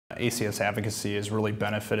ACS Advocacy has really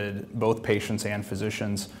benefited both patients and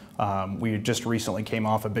physicians. We just recently came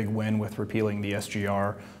off a big win with repealing the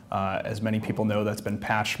SGR. As many people know, that's been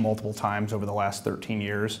patched multiple times over the last 13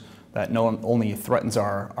 years. That not only threatens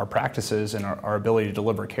our practices and our ability to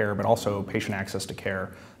deliver care, but also patient access to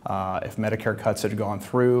care. If Medicare cuts had gone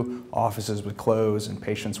through, offices would close and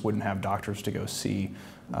patients wouldn't have doctors to go see.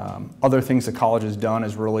 Other things the college has done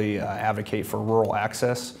is really advocate for rural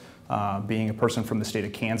access. Being a person from the state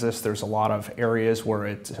of Kansas, there's a lot of areas where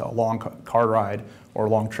it's a long car ride or a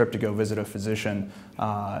long trip to go visit a physician,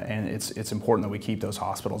 and it's important that we keep those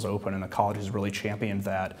hospitals open, and the college has really championed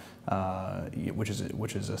that, which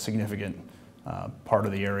is a significant part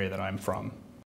of the area that I'm from.